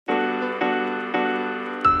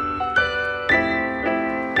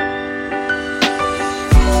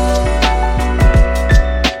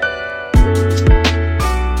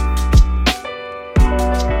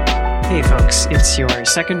It's your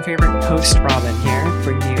second favorite host, Robin, here,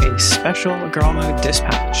 bringing you a special Girl Mode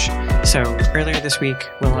dispatch. So, earlier this week,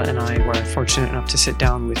 Willa and I were fortunate enough to sit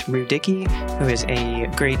down with Dickey, who is a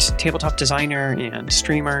great tabletop designer and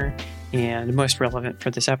streamer, and most relevant for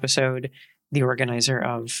this episode, the organizer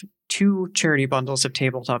of 2 charity bundles of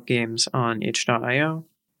tabletop games on itch.io.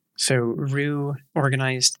 So Rue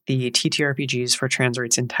organized the TTRPGs for Trans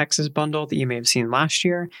Rights in Texas bundle that you may have seen last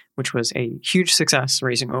year, which was a huge success,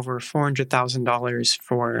 raising over $400,000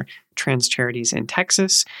 for trans charities in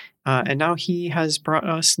Texas. And now he has brought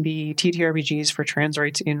us the TTRPGs for Trans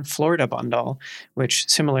Rights in Florida bundle, which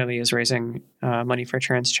similarly is raising money for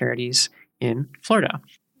trans charities in Florida.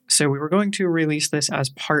 So we were going to release this as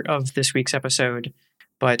part of this week's episode,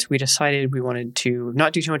 but we decided we wanted to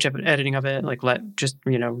not do too much editing of it, like let just,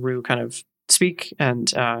 Rue kind of speak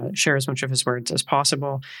and share as much of his words as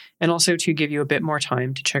possible, and also to give you a bit more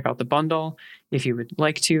time to check out the bundle if you would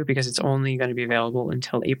like to, because it's only going to be available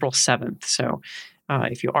until April 7th. So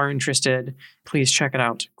if you are interested, please check it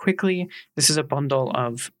out quickly. This is a bundle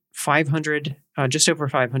of 500, just over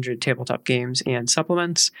 500 tabletop games and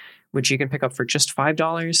supplements, which you can pick up for just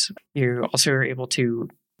 $5. You also are able to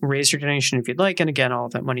raise your donation if you'd like. And again, all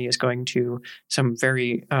of that money is going to some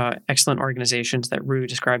very excellent organizations that Rue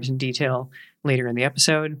describes in detail later in the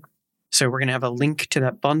episode. So we're going to have a link to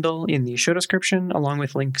that bundle in the show description, along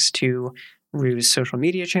with links to Rue's social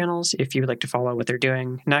media channels if you would like to follow what they're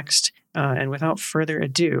doing next. And without further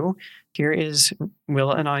ado, here is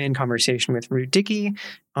Willa and I in conversation with Dickey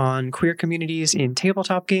on queer communities in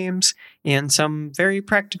tabletop games and some very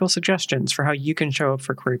practical suggestions for how you can show up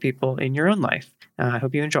for queer people in your own life. I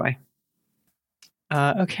hope you enjoy.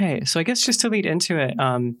 Okay, so I guess just to lead into it,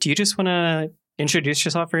 do you just want to introduce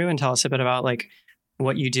yourself, Rue, and tell us a bit about like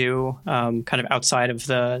what you do kind of outside of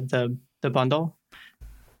the bundle?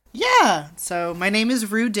 Yeah, so my name is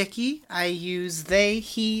Dickey. I use they,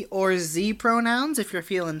 he, or z pronouns if you're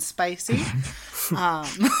feeling spicy.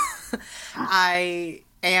 I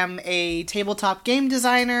am a tabletop game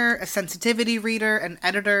designer, a sensitivity reader, an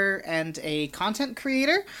editor, and a content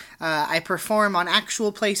creator. I perform on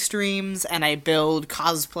actual play streams, and I build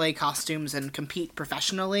cosplay costumes and compete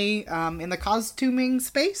professionally in the costuming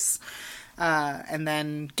space. And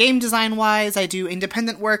then game design-wise, I do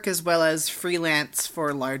independent work as well as freelance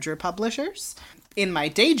for larger publishers. In my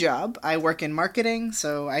day job, I work in marketing,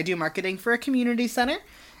 so I do marketing for a community center,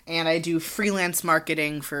 and I do freelance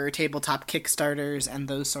marketing for tabletop Kickstarters and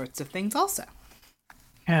those sorts of things also.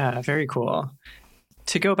 Yeah, very cool.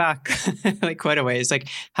 To go back like quite a ways, like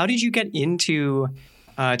how did you get into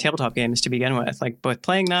tabletop games to begin with? Like both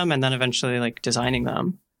playing them and then eventually like designing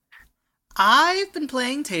them? I've been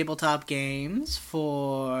playing tabletop games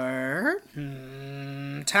for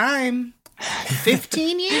 15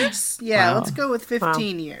 years? Yeah, wow. Let's go with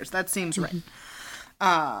 15 years. That seems right.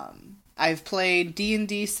 I've played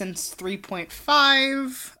D&D since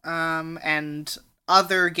 3.5, and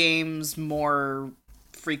other games more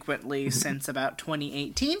frequently since about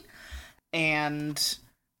 2018. And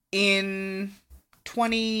in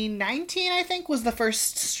 2019, I think, was the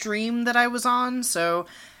first stream that I was on, so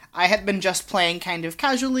I had been just playing kind of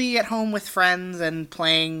casually at home with friends and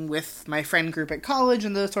playing with my friend group at college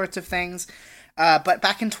and those sorts of things. But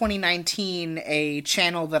back in 2019, a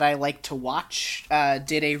channel that I like to watch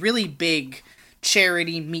did a really big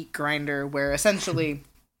charity meat grinder where essentially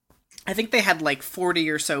I think they had like 40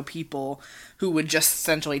 or so people who would just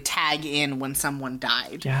essentially tag in when someone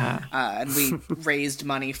died. Yeah. And we raised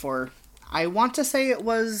money for, I want to say it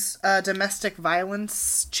was a domestic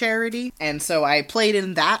violence charity. And so I played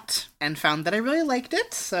in that and found that I really liked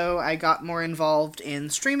it. So I got more involved in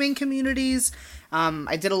streaming communities.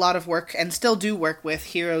 I did a lot of work and still do work with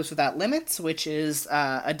Heroes Without Limits, which is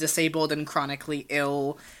a disabled and chronically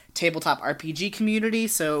ill tabletop RPG community.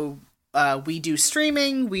 So we do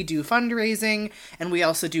streaming, we do fundraising, and we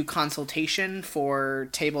also do consultation for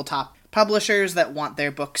tabletop publishers that want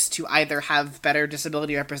their books to either have better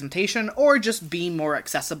disability representation or just be more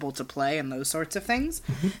accessible to play and those sorts of things.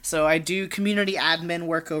 Mm-hmm. So I do community admin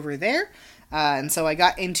work over there. And so I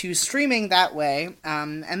got into streaming that way.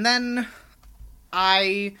 And then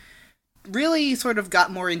I really sort of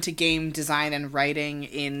got more into game design and writing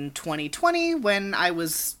in 2020 when I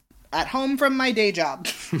was at home from my day job,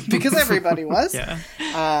 because everybody was. Yeah.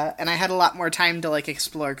 And I had a lot more time to like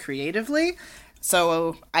explore creatively.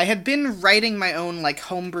 So I had been writing my own like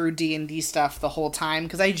homebrew D&D stuff the whole time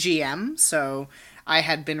because I GM, so I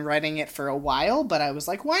had been writing it for a while, but I was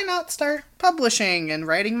like, why not start publishing and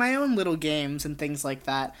writing my own little games and things like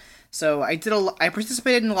that? So I I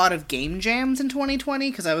participated in a lot of game jams in 2020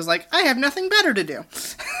 because I was like, I have nothing better to do.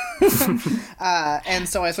 And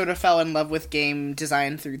so I sort of fell in love with game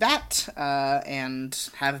design through that, and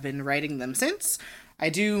have been writing them since. I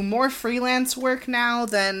do more freelance work now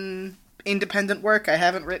than independent work. I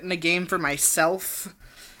haven't written a game for myself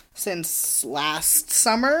since last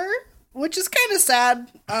summer, which is kind of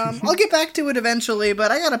sad. I'll get back to it eventually,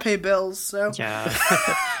 but I gotta pay bills, so... Yeah.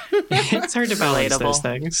 It's hard to balance those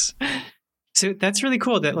things. So that's really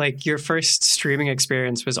cool that, like, your first streaming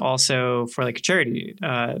experience was also for, like, charity,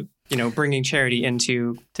 bringing charity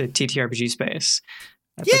into the TTRPG space.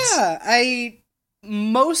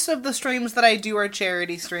 Most of the streams that I do are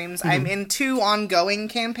charity streams. Mm-hmm. I'm in 2 ongoing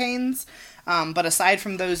campaigns, but aside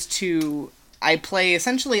from those 2, I play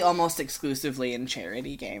essentially almost exclusively in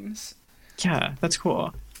charity games. Yeah, that's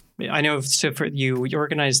cool. I know, so for you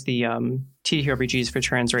organized the TTRPGs for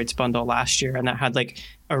Trans Rights bundle last year, and that had like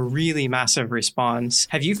a really massive response.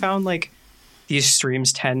 Have you found like these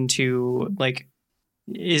streams tend to like,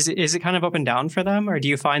 is it kind of up and down for them? Or do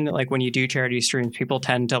you find that like when you do charity streams, people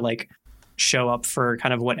tend to like show up for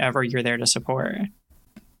kind of whatever you're there to support?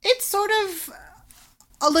 It's sort of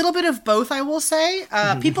a little bit of both, I will say.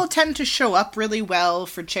 People tend to show up really well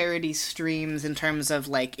for charity streams in terms of,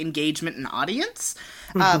 like, engagement and audience,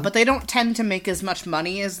 but they don't tend to make as much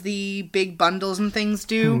money as the big bundles and things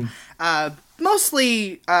do,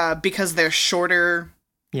 mostly because they're shorter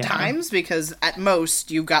times, because at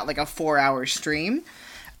most you've got, like, a 4-hour stream,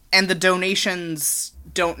 and the donations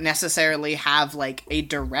don't necessarily have, like, a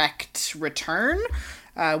direct return,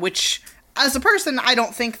 which, as a person, I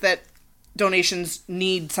don't think that donations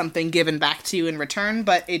need something given back to you in return,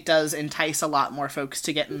 but it does entice a lot more folks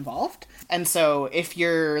to get involved. And so if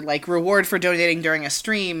your like reward for donating during a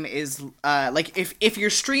stream is like if your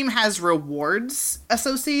stream has rewards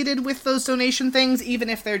associated with those donation things, even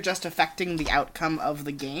if they're just affecting the outcome of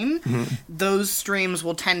the game, those streams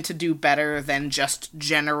will tend to do better than just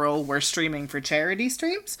general we're streaming for charity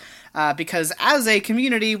streams. Because as a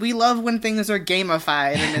community, we love when things are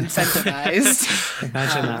gamified and incentivized.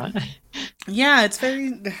 Imagine that. Yeah, it's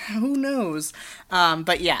very, who knows?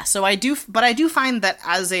 But yeah, so I do find that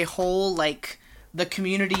as a whole, like, the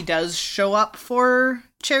community does show up for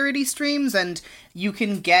charity streams, and you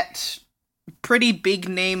can get pretty big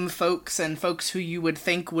name folks and folks who you would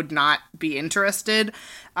think would not be interested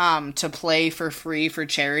to play for free for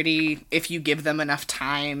charity if you give them enough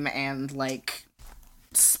time and, like,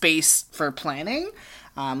 space for planning.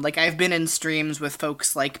 Like, I've been in streams with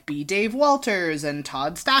folks like B. Dave Walters and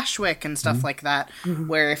Todd Stashwick and stuff like that,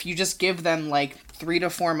 where if you just give them, like, 3 to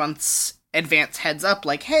 4 months advance heads up,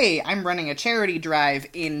 like, hey, I'm running a charity drive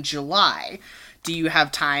in July. Do you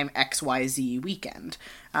have time XYZ weekend?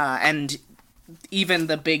 And even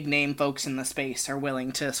the big name folks in the space are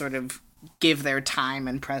willing to sort of give their time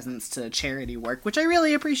and presence to charity work, which I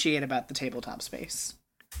really appreciate about the tabletop space.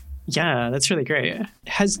 Yeah, that's really great.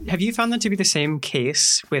 Have you found that to be the same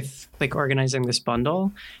case with like organizing this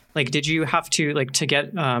bundle? Like, did you have to like to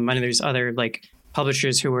get? I know there's other like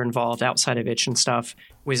publishers who were involved outside of itch and stuff.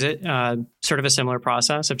 Was it sort of a similar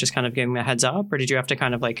process of just kind of giving a heads up, or did you have to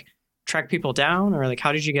kind of like track people down, or like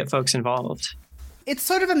how did you get folks involved? It's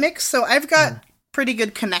sort of a mix. So I've got pretty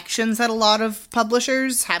good connections at a lot of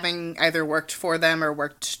publishers, having either worked for them or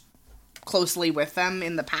worked closely with them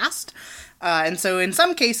in the past. And so in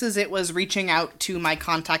some cases, it was reaching out to my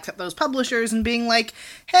contacts at those publishers and being like,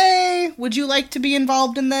 hey, would you like to be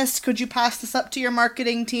involved in this? Could you pass this up to your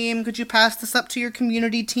marketing team? Could you pass this up to your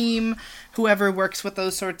community team? Whoever works with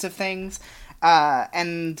those sorts of things.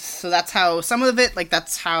 And so that's how some of it, like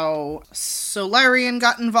that's how Solarian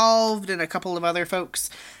got involved and a couple of other folks.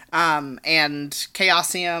 And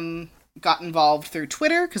Chaosium got involved through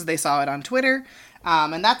Twitter because they saw it on Twitter.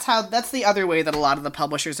 And that's the other way that a lot of the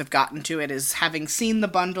publishers have gotten to it, is having seen the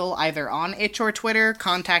bundle either on itch or Twitter,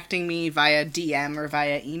 contacting me via DM or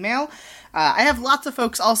via email. I have lots of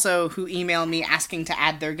folks also who email me asking to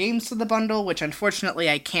add their games to the bundle, which unfortunately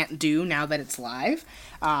I can't do now that it's live.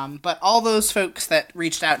 But all those folks that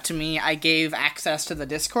reached out to me, I gave access to the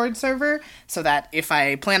Discord server so that if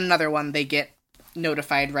I plan another one, they get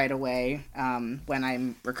notified right away when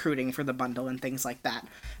I'm recruiting for the bundle and things like that.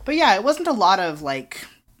 But yeah, it wasn't a lot of, like,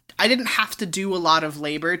 I didn't have to do a lot of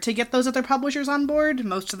labor to get those other publishers on board.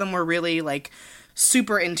 Most of them were really, like,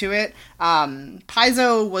 super into it.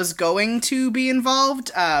 Paizo was going to be involved,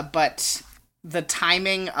 but the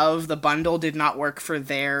timing of the bundle did not work for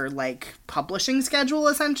their, like, publishing schedule,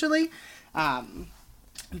 essentially.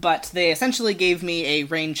 But they essentially gave me a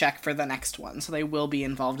rain check for the next one, so they will be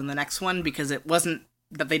involved in the next one, because it wasn't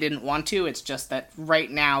that they didn't want to, it's just that right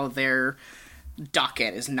now they're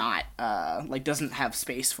docket is not, doesn't have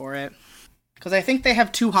space for it. Because I think they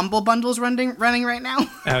have 2 Humble bundles running right now.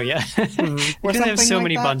 Oh, yeah. Or they have so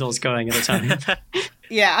many bundles going at a time.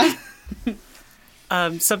 Yeah.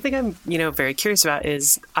 Something I'm, very curious about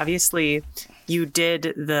is, obviously, you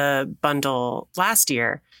did the bundle last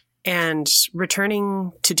year, and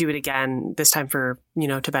returning to do it again, this time for,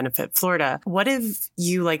 to benefit Florida. What have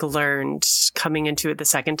you, learned coming into it the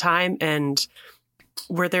second time? And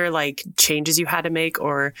were there, changes you had to make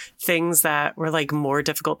or things that were, more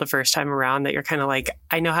difficult the first time around that you're kind of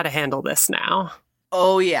I know how to handle this now?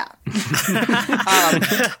 Oh, yeah.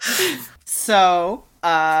 So,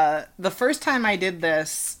 the first time I did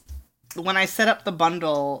this, when I set up the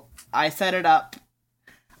bundle, I set it up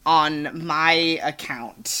on my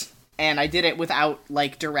account, and I did it without,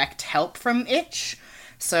 direct help from itch.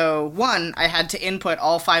 So, 1, I had to input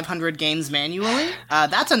all 500 games manually.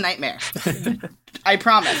 That's a nightmare. I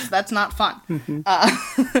promise. That's not fun.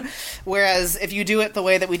 Whereas, if you do it the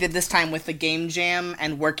way that we did this time with the game jam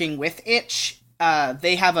and working with itch,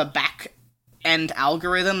 they have a back-end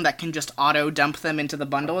algorithm that can just auto-dump them into the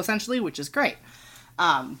bundle, essentially, which is great.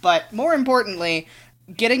 But more importantly,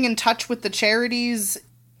 getting in touch with the charities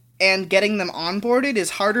and getting them onboarded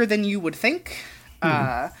is harder than you would think.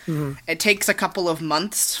 It takes a couple of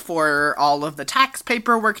months for all of the tax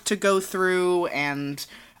paperwork to go through and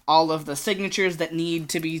all of the signatures that need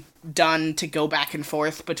to be done to go back and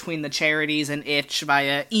forth between the charities and itch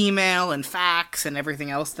via email and fax and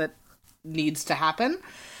everything else that needs to happen.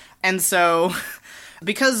 And so,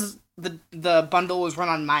 because the bundle was run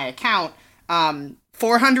on my account,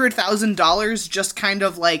 $400,000 just kind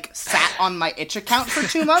of sat on my itch account for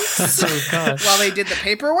 2 months while they did the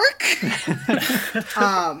paperwork.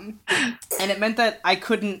 And it meant that I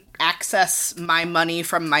couldn't access my money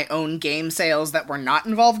from my own game sales that were not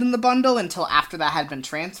involved in the bundle until after that had been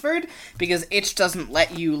transferred, because itch doesn't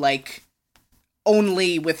let you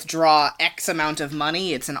only withdraw X amount of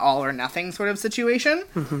money. It's an all or nothing sort of situation.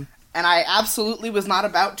 And I absolutely was not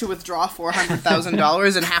about to withdraw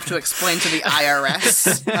 $400,000 and have to explain to the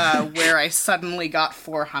IRS where I suddenly got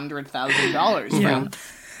 $400,000 from.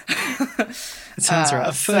 It sounds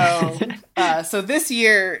rough. So this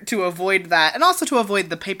year, to avoid that, and also to avoid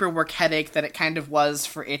the paperwork headache that it kind of was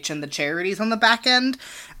for itch and the charities on the back end,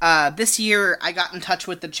 this year I got in touch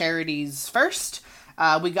with the charities first.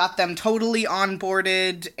 We got them totally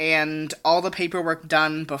onboarded and all the paperwork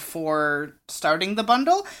done before starting the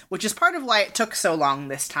bundle, which is part of why it took so long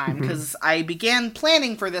this time, because I began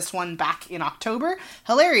planning for this one back in October,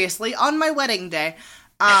 hilariously, on my wedding day.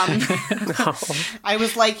 I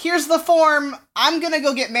was like, here's the form, I'm gonna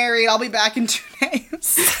go get married, I'll be back in 2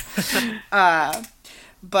 days.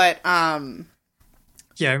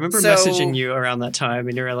 Yeah, I remember messaging you around that time,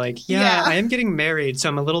 and you were like, yeah, I am getting married, so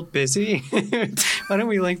I'm a little busy. Why don't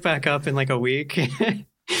we link back up in a week?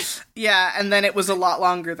 Yeah, and then it was a lot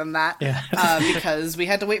longer than that. Yeah. Because we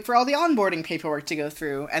had to wait for all the onboarding paperwork to go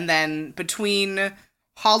through. And then between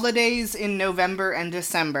holidays in November and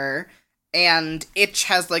December, and itch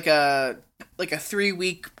has a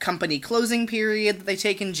 3-week company closing period that they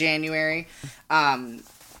take in January,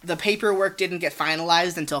 the paperwork didn't get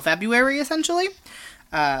finalized until February, essentially.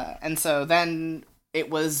 And so then it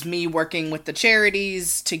was me working with the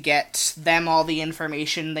charities to get them all the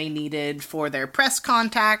information they needed for their press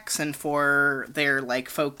contacts and for their,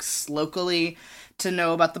 folks locally to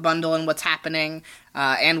know about the bundle and what's happening,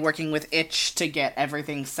 and working with itch to get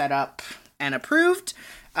everything set up and approved,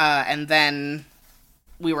 and then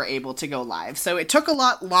we were able to go live. So it took a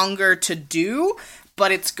lot longer to do,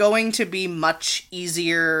 but it's going to be much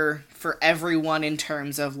easier for everyone in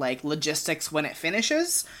terms of, logistics when it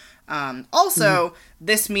finishes.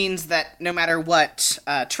 This means that no matter what,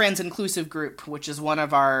 Trans Inclusive Group, which is one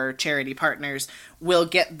of our charity partners, will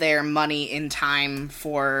get their money in time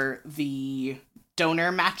for the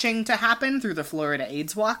donor matching to happen through the Florida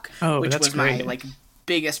AIDS Walk, which was great. My,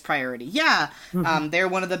 biggest priority. Yeah. They're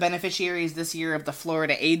one of the beneficiaries this year of the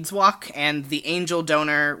Florida AIDS Walk, and the angel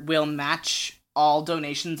donor will match all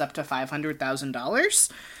donations up to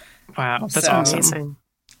 $500,000. Wow, that's awesome.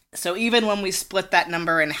 So even when we split that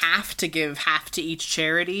number in half to give half to each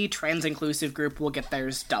charity, Trans Inclusive Group will get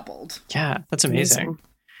theirs doubled. Yeah, that's amazing.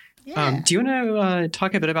 Yeah. Do you want to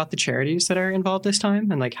talk a bit about the charities that are involved this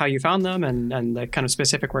time and how you found them and the kind of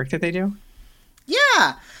specific work that they do?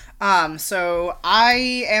 Yeah. So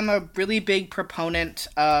I am a really big proponent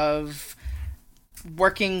of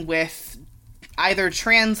working with either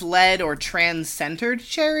trans-led or trans-centered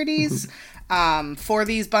charities for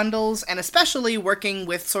these bundles, and especially working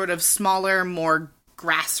with sort of smaller, more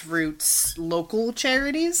grassroots local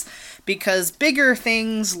charities, because bigger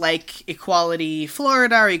things like Equality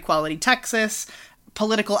Florida or Equality Texas,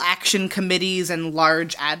 political action committees and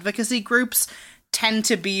large advocacy groups tend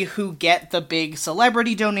to be who get the big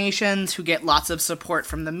celebrity donations, who get lots of support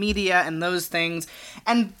from the media and those things.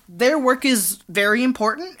 And their work is very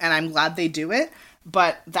important, and I'm glad they do it,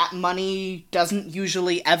 but that money doesn't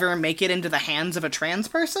usually ever make it into the hands of a trans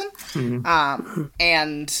person.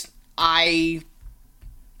 And I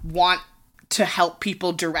want to help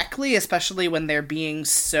people directly, especially when they're being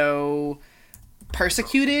so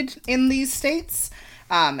persecuted in these states.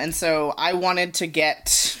 And so I wanted to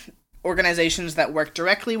get organizations that work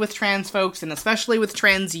directly with trans folks, and especially with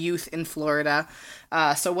trans youth in Florida.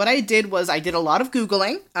 So what I did was I did a lot of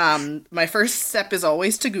Googling. My first step is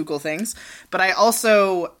always to Google things, but I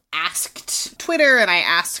also asked Twitter, and I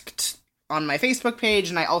asked on my Facebook page,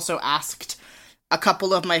 and I also asked a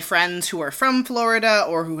couple of my friends who are from Florida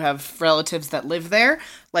or who have relatives that live there,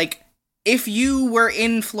 like, if you were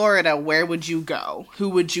in Florida, where would you go? Who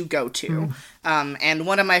would you go to? And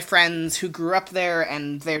one of my friends who grew up there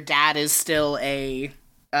and their dad is still a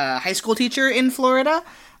high school teacher in Florida,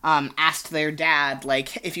 asked their dad,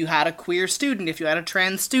 like, if you had a queer student, if you had a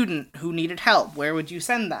trans student who needed help, where would you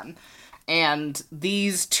send them? And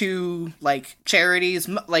these two, like, charities,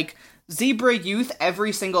 like, Zebra Youth,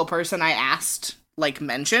 every single person I asked, like,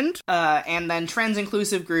 mentioned. And then Trans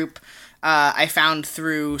Inclusive Group, I found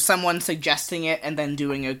through someone suggesting it and then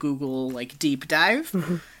doing a Google, like, deep dive.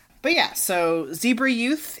 But yeah, so Zebra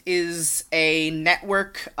Youth is a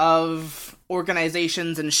network of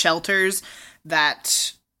organizations and shelters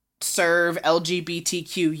that serve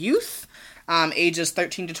LGBTQ youth, ages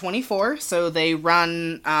 13 to 24. So they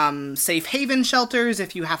run safe haven shelters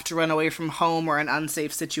if you have to run away from home or an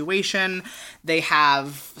unsafe situation. They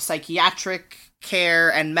have psychiatric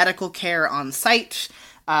care and medical care on site.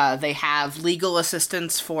 They have legal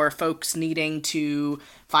assistance for folks needing to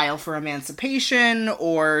file for emancipation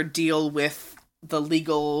or deal with the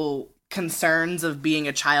legal concerns of being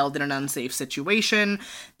a child in an unsafe situation.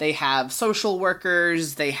 They have social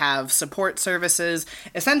workers, they have support services,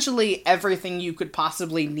 essentially everything you could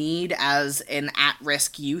possibly need as an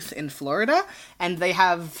at-risk youth in Florida. And they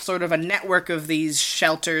have sort of a network of these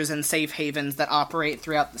shelters and safe havens that operate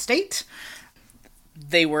throughout the state.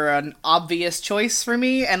 They were an obvious choice for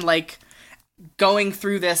me, and, like, going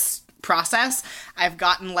through this process, I've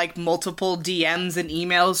gotten, like, multiple DMs and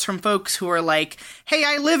emails from folks who are like, hey,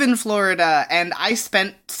 I live in Florida, and I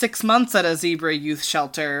spent 6 months at a Zebra Youth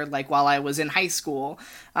shelter, like, while I was in high school.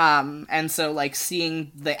 And so, like,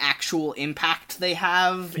 seeing the actual impact they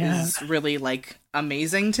have is really, like,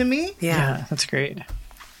 amazing to me. Yeah, that's great.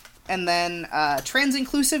 And then Trans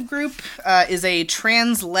Inclusive Group is a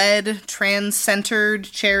trans-led, trans-centered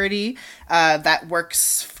charity that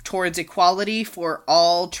works towards equality for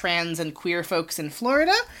all trans and queer folks in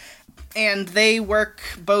Florida. And they work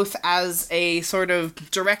both as a sort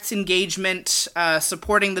of direct engagement,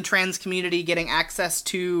 supporting the trans community, getting access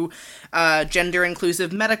to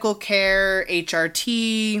gender-inclusive medical care,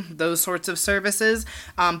 HRT, those sorts of services.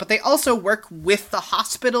 But they also work with the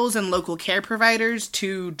hospitals and local care providers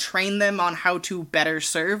to train them on how to better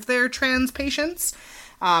serve their trans patients,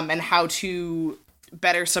 and how to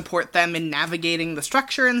better support them in navigating the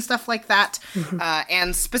structure and stuff like that.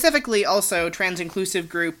 And specifically also, Trans Inclusive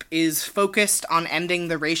Group is focused on ending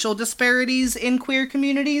the racial disparities in queer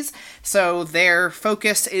communities. So their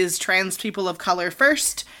focus is trans people of color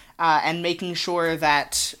first, and making sure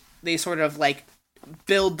that they sort of, like,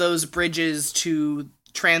 build those bridges to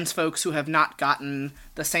trans folks who have not gotten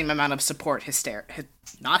the same amount of support historically.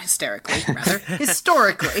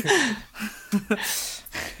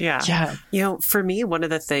 Yeah. You know, for me, one of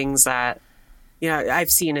the things that, you know,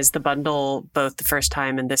 I've seen is the bundle, both the first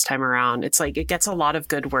time and this time around, it's like it gets a lot of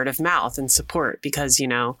good word of mouth and support because, you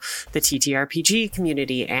know, the TTRPG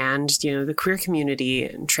community and, you know, the queer community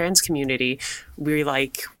and trans community,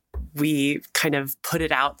 we kind of put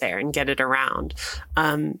it out there and get it around.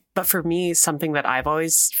 But for me, something that I've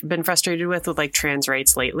always been frustrated with like trans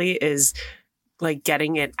rights lately is like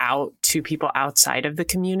getting it out to people outside of the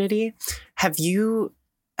community.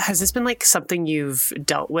 Has this been like something you've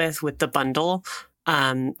dealt with the bundle,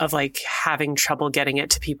 of like having trouble getting it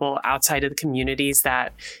to people outside of the communities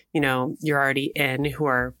that, you know, you're already in who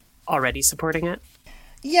are already supporting it?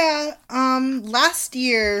 Yeah. Last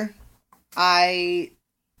year I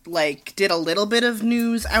did a little bit of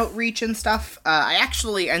news outreach and stuff. I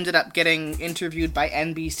actually ended up getting interviewed by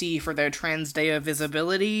NBC for their Trans Day of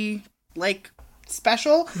Visibility,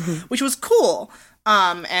 special, which was cool.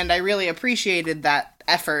 And I really appreciated that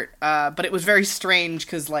effort. But it was very strange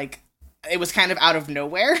because, it was kind of out of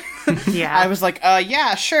nowhere. Yeah. I was like,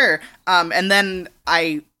 yeah, sure. And then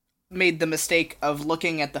I made the mistake of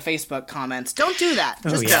looking at the Facebook comments. Don't do that.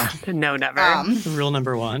 Just don't. No, never. Rule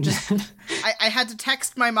number one. I had to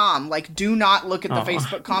text my mom, like, do not look at the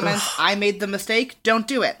Facebook comments. I made the mistake. Don't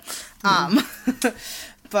do it.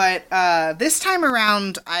 But this time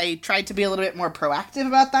around, I tried to be a little bit more proactive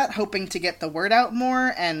about that, hoping to get the word out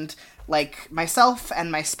more. And, like, myself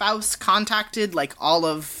and my spouse contacted, like, all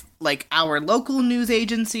of, like, our local news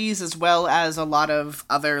agencies, as well as a lot of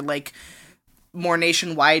other, like, more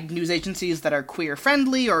nationwide news agencies that are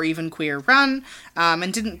queer-friendly or even queer-run,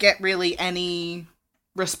 and didn't get really any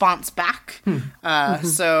response back.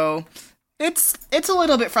 So it's a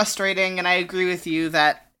little bit frustrating, and I agree with you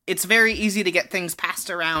that it's very easy to get things passed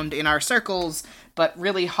around in our circles, but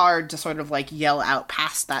really hard to sort of, like, yell out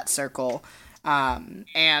past that circle.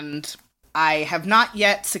 And I have not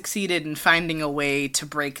yet succeeded in finding a way to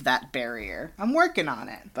break that barrier. I'm working on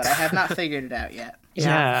it, but I have not figured it out yet.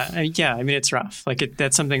 Yeah. I mean, it's rough. Like,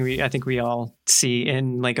 that's something I think we all see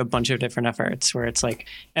in, like, a bunch of different efforts where it's like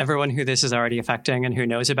everyone who this is already affecting and who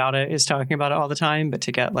knows about it is talking about it all the time. But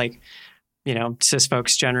to get, like, you know, cis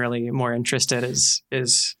folks generally more interested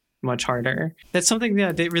is much harder. That's something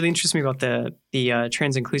that really interests me about the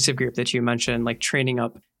trans inclusive group that you mentioned, like training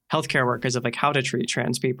up healthcare workers of, like, how to treat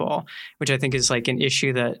trans people, which I think is, like, an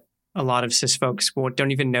issue that a lot of cis folks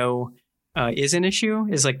don't even know is an issue,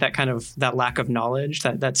 is, like, that kind of that lack of knowledge,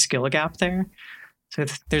 that skill gap there. So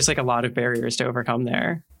there's, like, a lot of barriers to overcome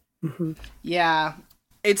there. Yeah.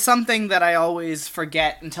 It's something that I always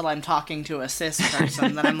forget until I'm talking to a cis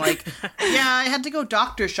person. Then I'm like, yeah, I had to go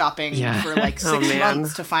doctor shopping for, like, 6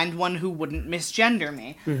 months to find one who wouldn't misgender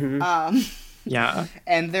me. Yeah.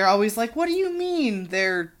 And they're always like, what do you mean?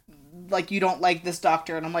 They're like, you don't like this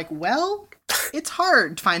doctor? And I'm like, well, it's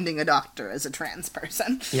hard finding a doctor as a trans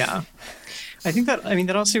person. Yeah. I think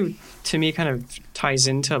that also, to me, kind of ties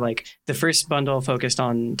into, like, the first bundle focused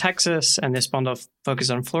on Texas and this bundle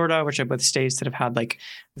focused on Florida, which are both states that have had, like,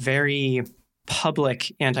 very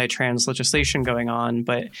public anti-trans legislation going on.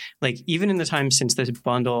 But, like, even in the time since this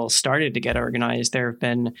bundle started to get organized, there have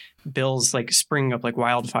been bills, like, springing up like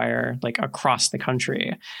wildfire, like, across the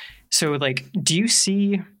country. So, like, do you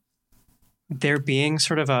see there being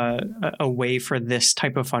sort of a way for this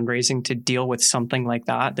type of fundraising to deal with something like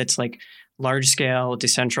that, that's, like, large scale,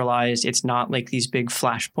 decentralized? It's not like these big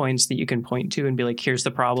flashpoints that you can point to and be like, here's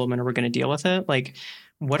the problem and we're going to deal with it. Like,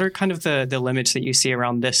 what are kind of the limits that you see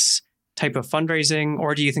around this type of fundraising?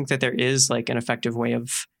 Or do you think that there is, like, an effective way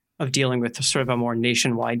of dealing with sort of a more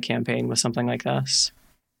nationwide campaign with something like this?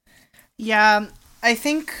 Yeah, I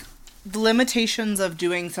think the limitations of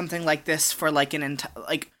doing something like this for, like,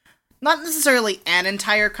 not necessarily an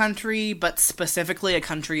entire country, but specifically a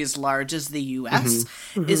country as large as the US,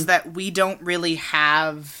 is that we don't really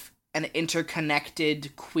have an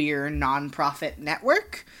interconnected queer nonprofit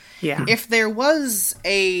network. Yeah. If there was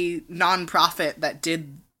a nonprofit that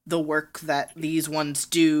did the work that these ones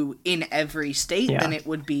do in every state, then it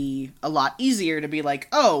would be a lot easier to be like,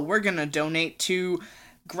 oh, we're going to donate to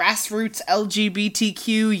Grassroots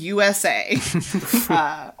LGBTQ USA,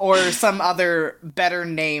 or some other better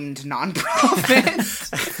named nonprofit.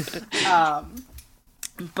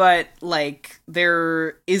 But, like,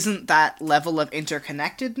 there isn't that level of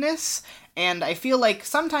interconnectedness, and I feel like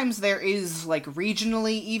sometimes there is, like,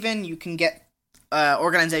 regionally even, you can get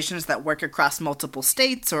organizations that work across multiple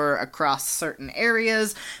states or across certain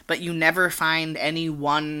areas, but you never find any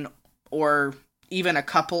one or even a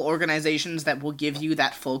couple organizations that will give you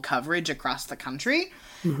that full coverage across the country.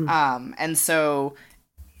 And so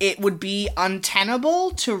it would be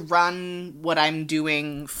untenable to run what I'm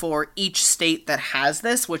doing for each state that has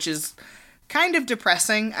this, which is kind of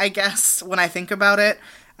depressing, I guess, when I think about it,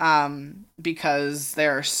 because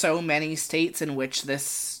there are so many states in which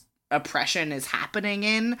this oppression is happening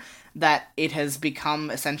in that it has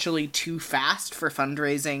become essentially too fast for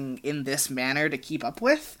fundraising in this manner to keep up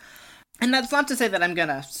with. And that's not to say that I'm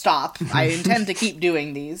gonna stop. I intend to keep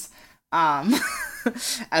doing these,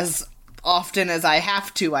 as often as I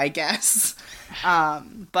have to, I guess.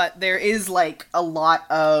 But there is, like, a lot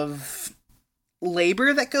of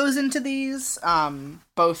labor that goes into these,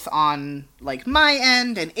 both on, like, my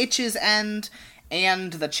end and Itch's end,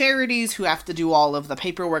 and the charities who have to do all of the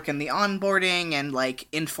paperwork and the onboarding and, like,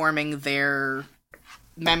 informing their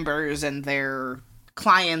members and their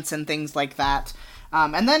clients and things like that.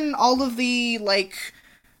 And then all of the, like,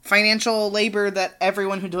 financial labor that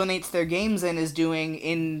everyone who donates their games in is doing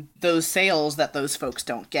in those sales that those folks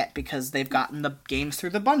don't get because they've gotten the games through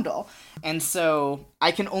the bundle. And so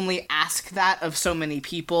I can only ask that of so many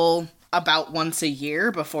people about once a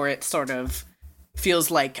year before it sort of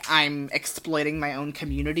feels like I'm exploiting my own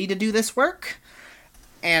community to do this work.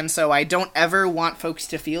 And so I don't ever want folks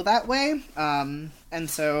to feel that way. And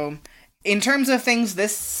so in terms of things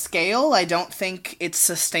this scale, I don't think it's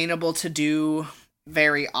sustainable to do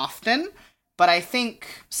very often. But I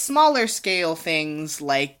think smaller scale things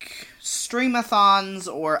like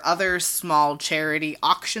streamathons or other small charity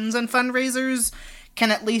auctions and fundraisers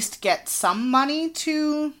can at least get some money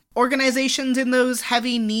to organizations in those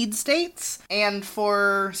heavy need states. And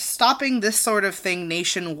for stopping this sort of thing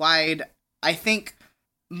nationwide, I think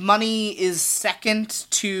money is second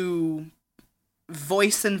to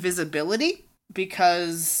voice and visibility,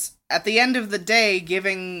 because at the end of the day,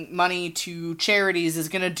 giving money to charities is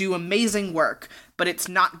going to do amazing work, but it's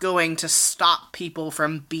not going to stop people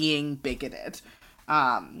from being bigoted.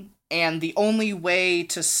 And the only way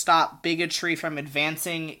to stop bigotry from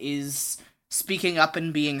advancing is speaking up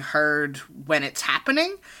and being heard when it's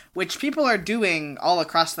happening, which people are doing all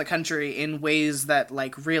across the country in ways that,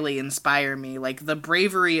 like, really inspire me. Like, the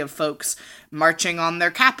bravery of folks marching on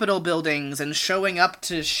their Capitol buildings and showing up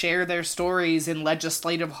to share their stories in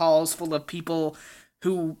legislative halls full of people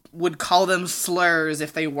who would call them slurs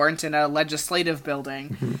if they weren't in a legislative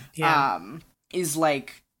building, is,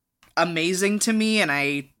 like, amazing to me, and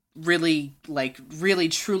I really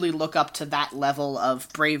truly look up to that level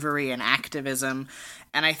of bravery and activism.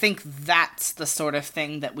 And I think that's the sort of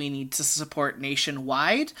thing that we need to support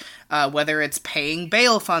nationwide, whether it's paying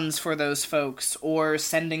bail funds for those folks or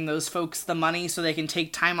sending those folks the money so they can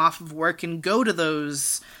take time off of work and go to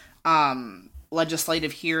those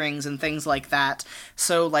legislative hearings and things like that.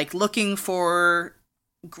 So, like, looking for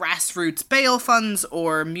grassroots bail funds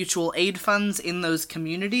or mutual aid funds in those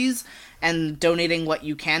communities and donating what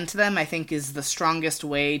you can to them, I think, is the strongest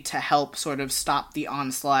way to help sort of stop the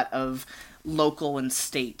onslaught of local and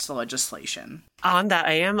state legislation. On that,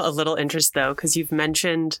 I am a little interested, though, because you've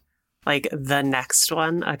mentioned, like, the next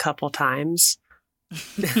one a couple times.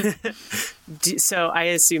 So I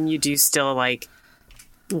assume you do still, like,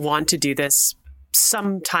 want to do this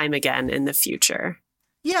sometime again in the future.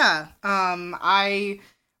 Yeah, I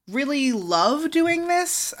really love doing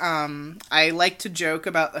this. I like to joke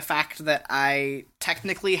about the fact that I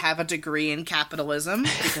technically have a degree in capitalism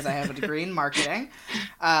because I have a degree in marketing.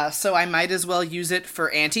 So I might as well use it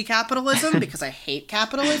for anti-capitalism because I hate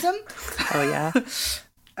capitalism. Oh,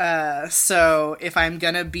 yeah? So if I'm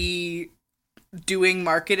gonna be doing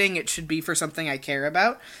marketing, it should be for something I care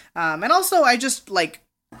about. And also, I just, like,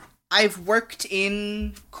 I've worked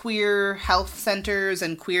in queer health centers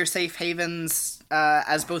and queer safe havens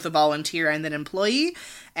as both a volunteer and an employee,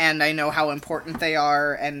 and I know how important they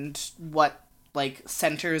are and what, like,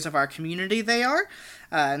 centers of our community they are,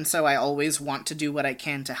 and so I always want to do what I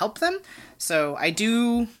can to help them. So I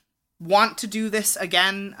do want to do this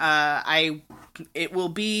again. It will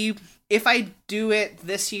be, if I do it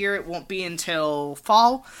this year, it won't be until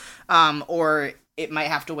fall, or it might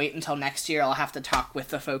have to wait until next year. I'll have to talk with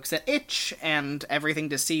the folks at Itch and everything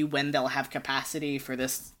to see when they'll have capacity for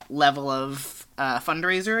this level of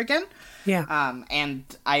fundraiser again. Yeah. And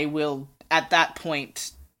I will, at that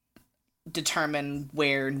point, determine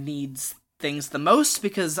where needs things the most,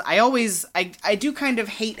 because I do kind of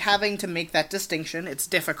hate having to make that distinction. It's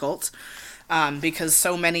difficult, because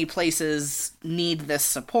so many places need this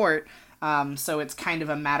support. So it's kind of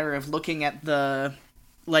a matter of looking at the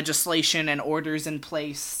legislation and orders in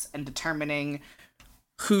place and determining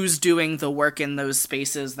who's doing the work in those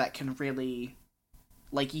spaces that can really,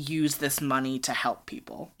 like, use this money to help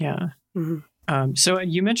people. Yeah. Mm-hmm. So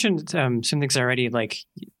you mentioned some things already, like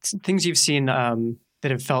things you've seen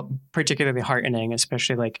that have felt particularly heartening,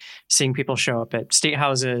 especially like seeing people show up at state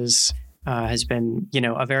houses has been, you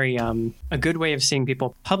know, a very a good way of seeing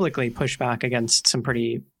people publicly push back against some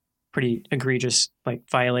pretty egregious, like,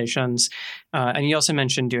 violations. And you also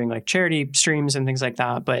mentioned doing, like, charity streams and things like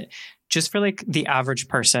that. But just for, like, the average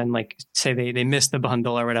person, like, say they missed the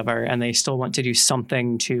bundle or whatever, and they still want to do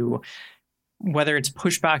something to, whether it's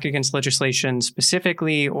push back against legislation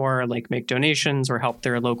specifically or, like, make donations or help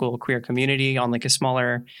their local queer community on, like, a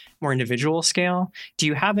smaller, more individual scale. Do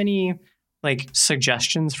you have any, like,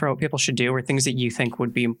 suggestions for what people should do or things that you think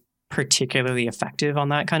would be particularly effective on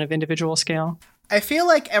that kind of individual scale? I feel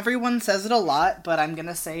like everyone says it a lot, but I'm going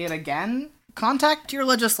to say it again. Contact your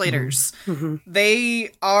legislators. Mm-hmm.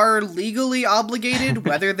 They are legally obligated,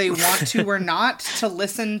 whether they want to or not, to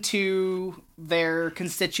listen to their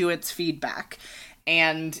constituents' feedback.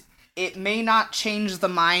 And it may not change the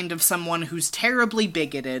mind of someone who's terribly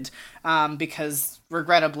bigoted, because,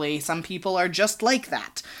 regrettably, some people are just like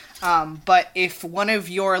that. But if one of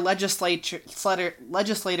your legislators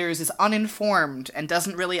is uninformed and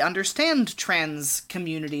doesn't really understand trans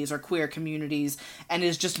communities or queer communities and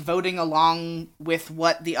is just voting along with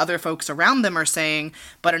what the other folks around them are saying,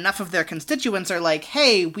 but enough of their constituents are like,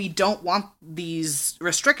 hey, we don't want these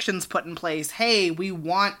restrictions put in place. Hey, we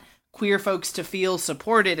want queer folks to feel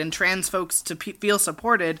supported and trans folks to feel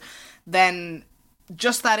supported, then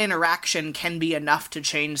just that interaction can be enough to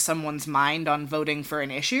change someone's mind on voting for an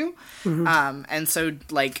issue. Mm-hmm. And so,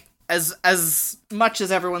 like, as much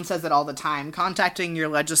as everyone says it all the time, contacting your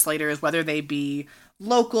legislators, whether they be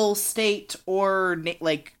local, state, or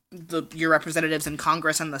like your representatives in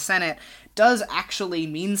Congress and the Senate, does actually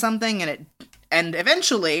mean something, and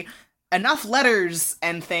eventually enough letters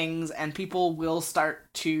and things, and people will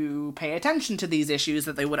start to pay attention to these issues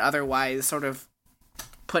that they would otherwise sort of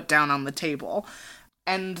put down on the table.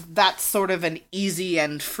 And that's sort of an easy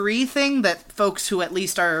and free thing that folks who at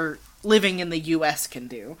least are living in the US can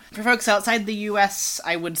do. For folks outside the US,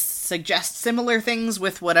 I would suggest similar things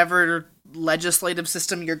with whatever legislative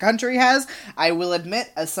system your country has. I will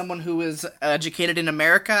admit, as someone who is educated in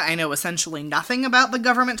America, I know essentially nothing about the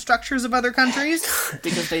government structures of other countries,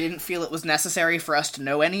 because they didn't feel it was necessary for us to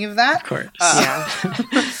know any of that. Of course.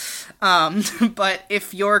 But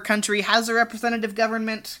if your country has a representative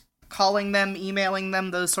government, calling them, emailing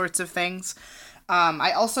them, those sorts of things.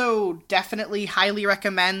 I also definitely highly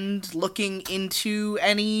recommend looking into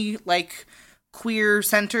any, like, queer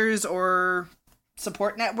centers or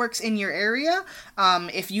support networks in your area.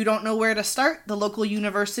 If you don't know where to start, the local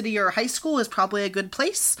university or high school is probably a good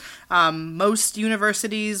place. Most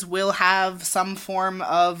universities will have some form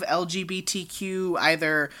of LGBTQ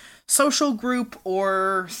either social group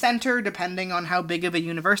or center, depending on how big of a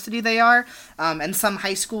university they are. And some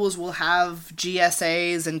high schools will have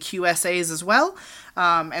GSAs and QSAs as well.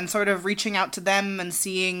 And sort of reaching out to them and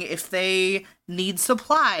seeing if they need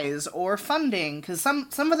supplies or funding, because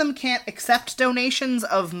some of them can't accept donations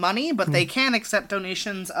of money, but they can accept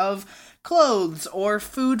donations of clothes or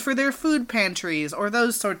food for their food pantries or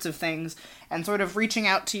those sorts of things, and sort of reaching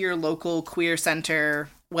out to your local queer center,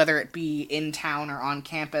 whether it be in town or on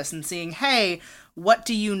campus, and seeing, hey, what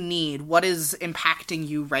do you need? What is impacting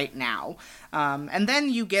you right now? And then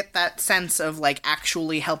you get that sense of, like,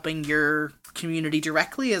 actually helping your community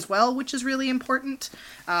directly as well, which is really important,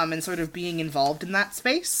 and sort of being involved in that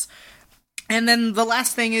space. And then the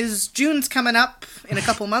last thing is June's coming up in a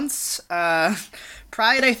couple months.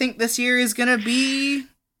 Pride, I think, this year is going to be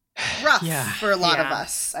rough for a lot of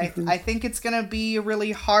us. I think it's going to be a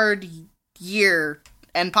really hard year,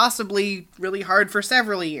 and possibly really hard for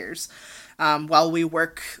several years, while we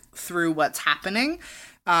work through what's happening.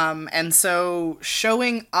 And so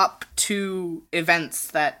showing up to events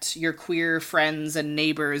that your queer friends and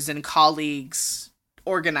neighbors and colleagues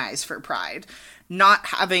organize for Pride, not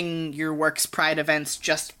having your work's Pride events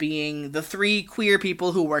just being the 3 queer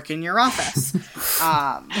people who work in your office,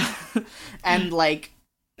 and, like,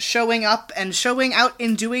 showing up and showing out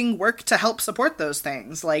and doing work to help support those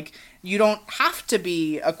things. Like, you don't have to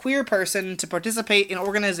be a queer person to participate in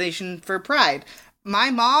organization for Pride.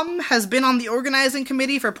 My mom has been on the organizing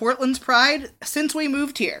committee for Portland's Pride since we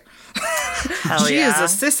moved here. She is a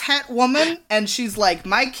cis-het woman, and she's like,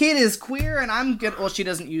 my kid is queer, and I'm good. Well, she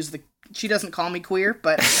doesn't call me queer,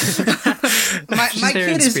 but my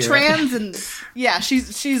kid is trans, and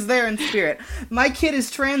she's there in spirit. My kid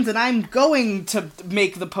is trans, and I'm going to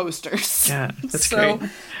make the posters. Yeah, that's great. So,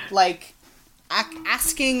 like,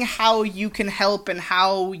 asking how you can help and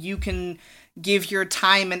how you can give your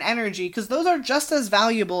time and energy, because those are just as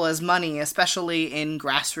valuable as money, especially in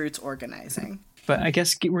grassroots organizing. But I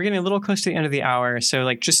guess we're getting a little close to the end of the hour, so,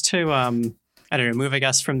 like, just to I don't know, move, I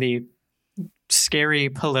guess, from the scary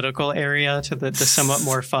political area to the somewhat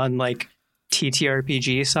more fun, like,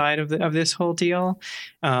 TTRPG side of this whole deal.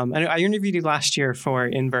 I interviewed you last year for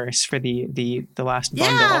Inverse for the last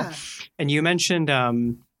bundle, and you mentioned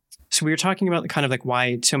so we were talking about kind of like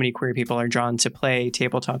why so many queer people are drawn to play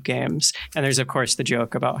tabletop games. And there's, of course, the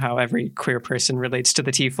joke about how every queer person relates to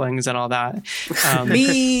the tieflings and all that.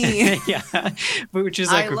 Me! Yeah. Which is,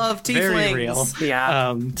 like, I love very real.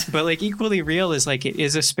 Yeah. But, like, equally real is, like, it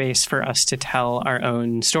is a space for us to tell our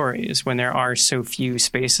own stories when there are so few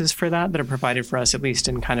spaces for that are provided for us, at least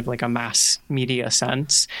in kind of like a mass media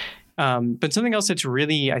sense. But something else that's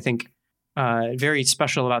really, I think, very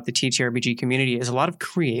special about the TTRPG community is a lot of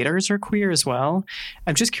creators are queer as well.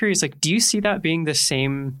 I'm just curious, like, do you see that being the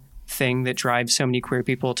same thing that drives so many queer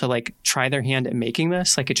people to like try their hand at making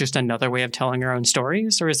this? Like it's just another way of telling our own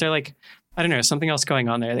stories? Or is there like, I don't know, something else going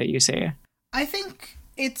on there that you see? I think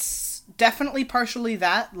it's definitely partially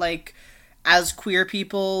that. Like, as queer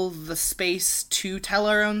people, the space to tell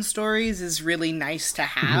our own stories is really nice to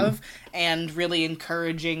have and really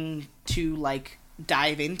encouraging to like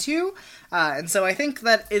dive into. And so I think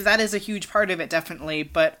that is a huge part of it, definitely.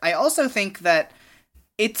 But I also think that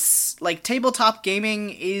it's like tabletop gaming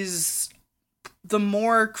is the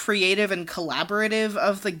more creative and collaborative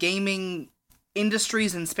of the gaming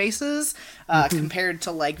industries and spaces compared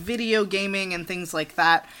to like video gaming and things like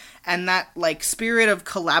that. And that like spirit of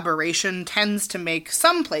collaboration tends to make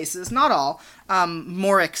some places, not all,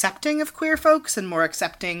 more accepting of queer folks and more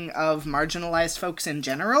accepting of marginalized folks in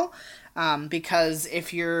general. Because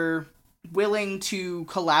if you're willing to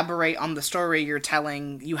collaborate on the story you're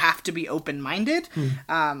telling, you have to be open-minded,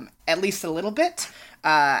 at least a little bit.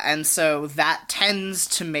 And so that tends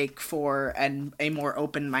to make for a more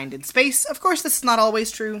open-minded space. Of course, this is not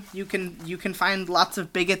always true. You can find lots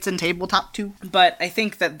of bigots in tabletop too. But I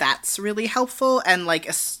think that that's really helpful. And like,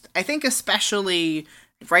 I think especially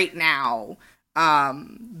right now,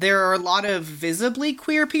 there are a lot of visibly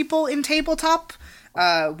queer people in tabletop,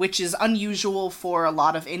 which is unusual for a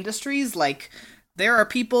lot of industries. Like, there are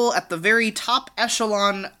people at the very top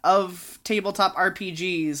echelon of tabletop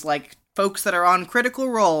RPGs, like folks that are on Critical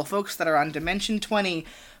Role, folks that are on Dimension 20,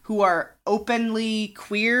 who are openly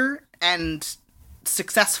queer and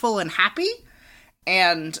successful and happy.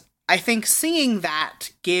 And I think seeing that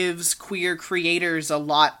gives queer creators a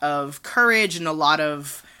lot of courage and a lot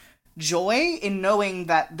of joy in knowing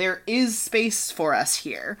that there is space for us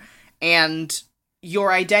here. And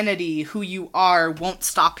your identity, who you are, won't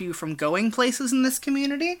stop you from going places in this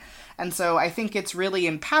community. And so I think it's really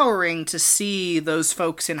empowering to see those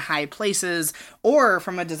folks in high places, or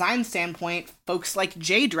from a design standpoint, folks like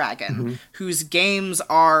J-Dragon, whose games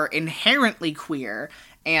are inherently queer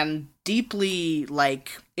and deeply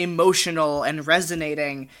like emotional and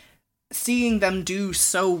resonating. Seeing them do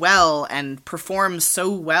so well and perform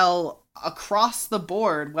so well across the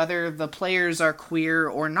board, whether the players are queer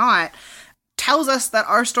or not, tells us that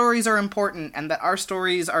our stories are important and that our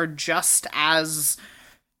stories are just as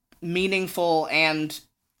meaningful and,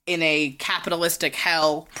 in a capitalistic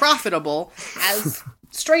hell, profitable as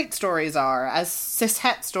straight stories are, as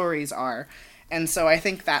cishet stories are. And so I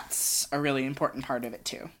think that's a really important part of it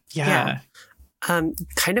too. Yeah.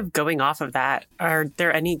 Kind of going off of that, are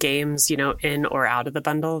there any games, in or out of the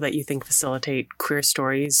bundle that you think facilitate queer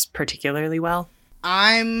stories particularly well?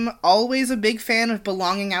 I'm always a big fan of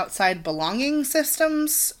belonging outside belonging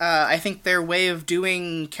systems. I think their way of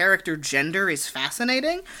doing character gender is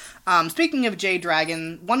fascinating. Speaking of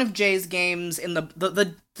J-Dragon, one of Jay's games in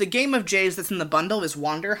the game of Jay's that's in the bundle is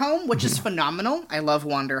Wander Home, which is phenomenal. I love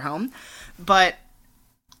Wander Home. But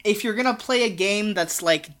if you're gonna play a game that's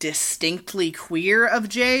like distinctly queer of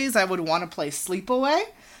Jay's, I would want to play Sleepaway.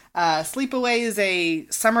 Sleepaway is a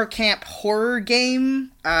summer camp horror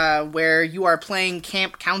game where you are playing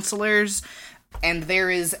camp counselors, and there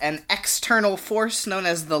is an external force known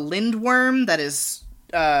as the Lindworm that is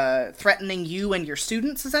threatening you and your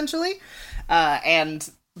students, essentially. And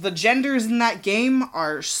the genders in that game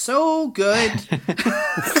are so good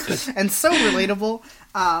and so relatable.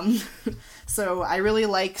 So I really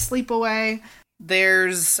like Sleepaway.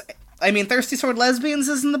 Thirsty Sword Lesbians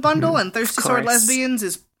is in the bundle, and Thirsty Sword Lesbians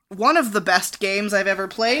is one of the best games I've ever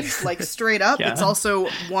played, like straight up. Yeah. It's also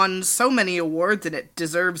won so many awards, and it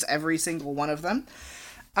deserves every single one of them.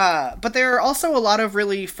 But there are also a lot of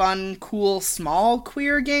really fun, cool, small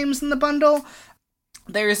queer games in the bundle.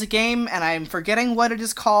 There's a game, and I'm forgetting what it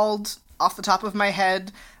is called off the top of my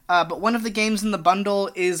head, but one of the games in the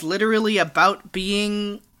bundle is literally about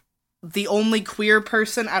being the only queer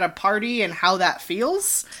person at a party and how that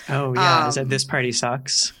feels. Oh, yeah. Is that This Party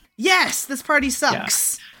Sucks? Yes, This Party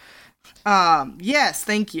Sucks. Yeah. Yes,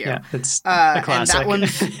 thank you. Yeah, it's a classic. And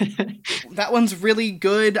that one's really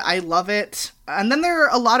good. I love it. And then there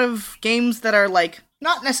are a lot of games that are like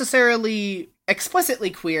not necessarily explicitly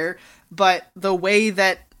queer, but the way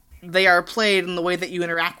that they are played and the way that you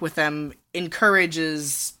interact with them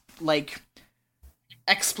encourages like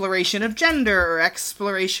exploration of gender or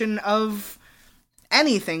exploration of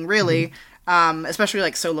anything, really. Especially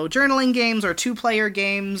like solo journaling games or two-player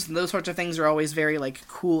games. Those sorts of things are always very like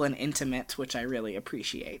cool and intimate, which I really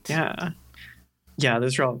appreciate. Yeah,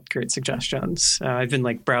 those are all great suggestions. I've been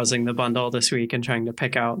like browsing the bundle this week and trying to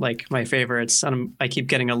pick out like my favorites. And I keep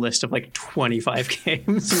getting a list of like 25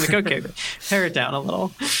 games. I'm like, okay, pare it down a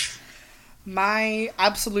little. My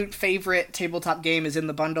absolute favorite tabletop game is in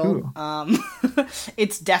the bundle.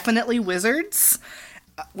 It's definitely Wizards,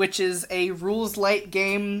 which is a rules light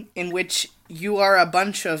game in which you are a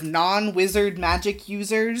bunch of non-wizard magic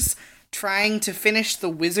users trying to finish the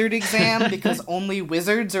wizard exam because only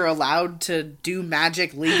wizards are allowed to do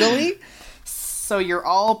magic legally. So you're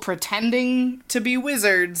all pretending to be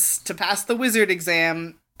wizards to pass the wizard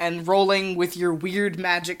exam and rolling with your weird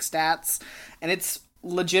magic stats. And it's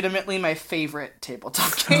legitimately my favorite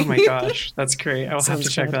tabletop game. Oh my gosh, that's great. I'll have to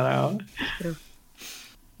check that out.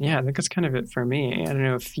 Yeah, I think that's kind of it for me. I don't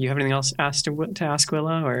know if you have anything else to ask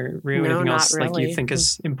Willa or Rue, anything else really. Like you think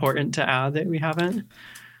is important to add that we haven't?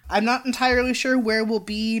 I'm not entirely sure where we'll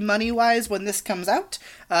be money-wise when this comes out.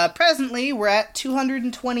 Presently, we're at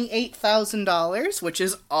 $228,000, which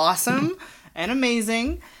is awesome and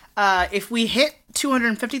amazing. If we hit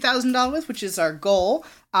 $250,000, which is our goal,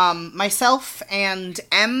 myself and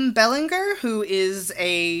M. Bellinger, who is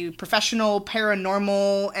a professional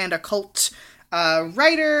paranormal and occult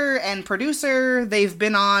writer and producer, they've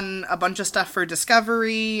been on a bunch of stuff for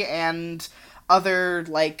Discovery and other,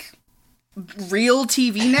 like, real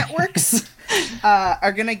TV networks,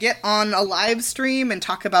 are gonna get on a live stream and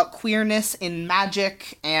talk about queerness in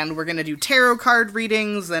magic, and we're gonna do tarot card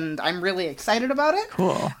readings, and I'm really excited about it.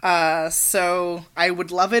 Cool. So I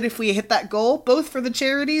would love it if we hit that goal, both for the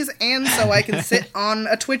charities and so I can sit on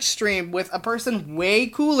a Twitch stream with a person way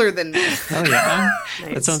cooler than me. Oh yeah.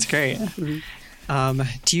 Nice. That sounds great.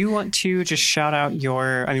 Do you want to just shout out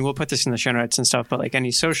we'll put this in the show notes and stuff, but like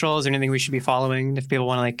any socials, anything we should be following if people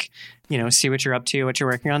want to like, see what you're up to, what you're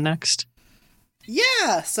working on next?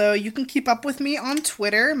 Yeah, so you can keep up with me on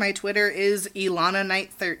Twitter. My Twitter is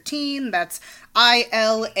IlanaKnight13. That's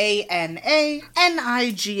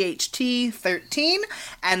ILANANIGHT 13.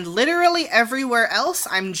 And literally everywhere else,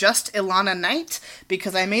 I'm just Ilana Knight,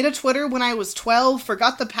 because I made a Twitter when I was 12,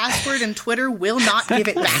 forgot the password, and Twitter will not give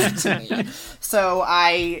it back to me. So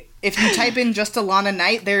if you type in just Ilana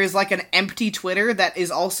Knight, there is like an empty Twitter that is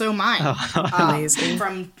also mine. Amazing.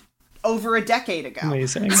 From over a decade ago.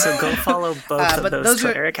 Amazing. So go follow both of those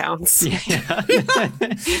Twitter accounts. Yeah.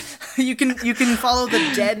 You can follow the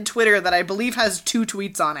dead Twitter that I believe has 2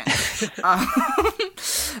 tweets on it.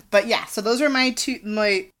 But yeah, so those are my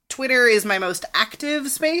Twitter is my most active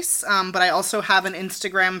space, but I also have an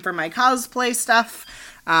Instagram for my cosplay stuff,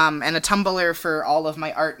 and a Tumblr for all of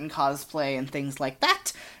my art and cosplay and things like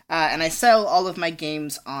that. And I sell all of my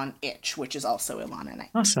games on Itch, which is also Ilana Knight.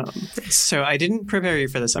 Awesome. So I didn't prepare you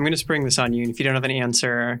for this. I'm going to spring this on you. And if you don't have an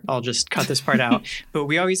answer, I'll just cut this part out. But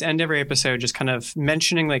we always end every episode just kind of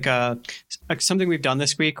mentioning like something we've done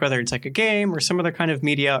this week, whether it's like a game or some other kind of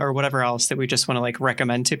media or whatever else that we just want to like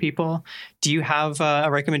recommend to people. Do you have a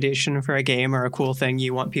recommendation for a game or a cool thing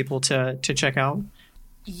you want people to check out?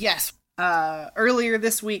 Yes. Earlier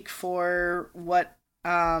this week for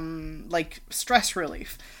stress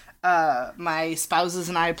relief. My spouses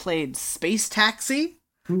and I played Space Taxi,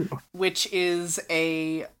 which is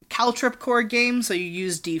a Caltrip core game, so you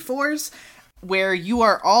use D4s, where you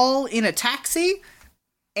are all in a taxi,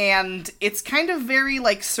 and it's kind of very,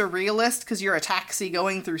 like, surrealist, because you're a taxi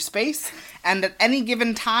going through space, and at any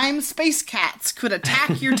given time, space cats could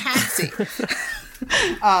attack your taxi.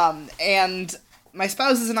 And my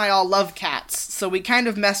spouses and I all love cats, so we kind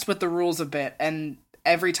of messed with the rules a bit, and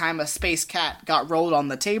every time a space cat got rolled on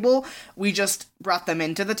the table, we just brought them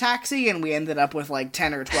into the taxi, and we ended up with like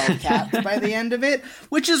 10 or 12 cats by the end of it,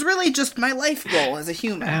 which is really just my life goal as a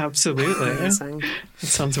human. Absolutely. It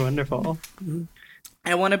sounds wonderful.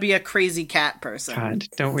 I want to be a crazy cat person. God,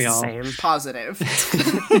 don't we all? Same. Positive.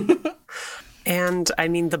 And I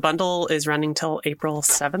mean, the bundle is running till April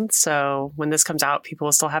 7th. So when this comes out, people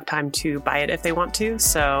will still have time to buy it if they want to.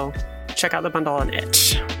 So check out the bundle on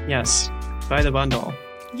Itch. Yes. Buy the bundle.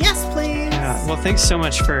 Yes, please. Yeah. Well, thanks so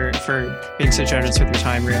much for being so generous with your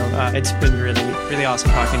time, Rue. It's been really, really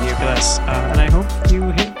awesome talking to you for this. And I hope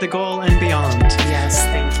you hit the goal and beyond. Yes,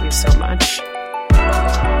 thank you so much.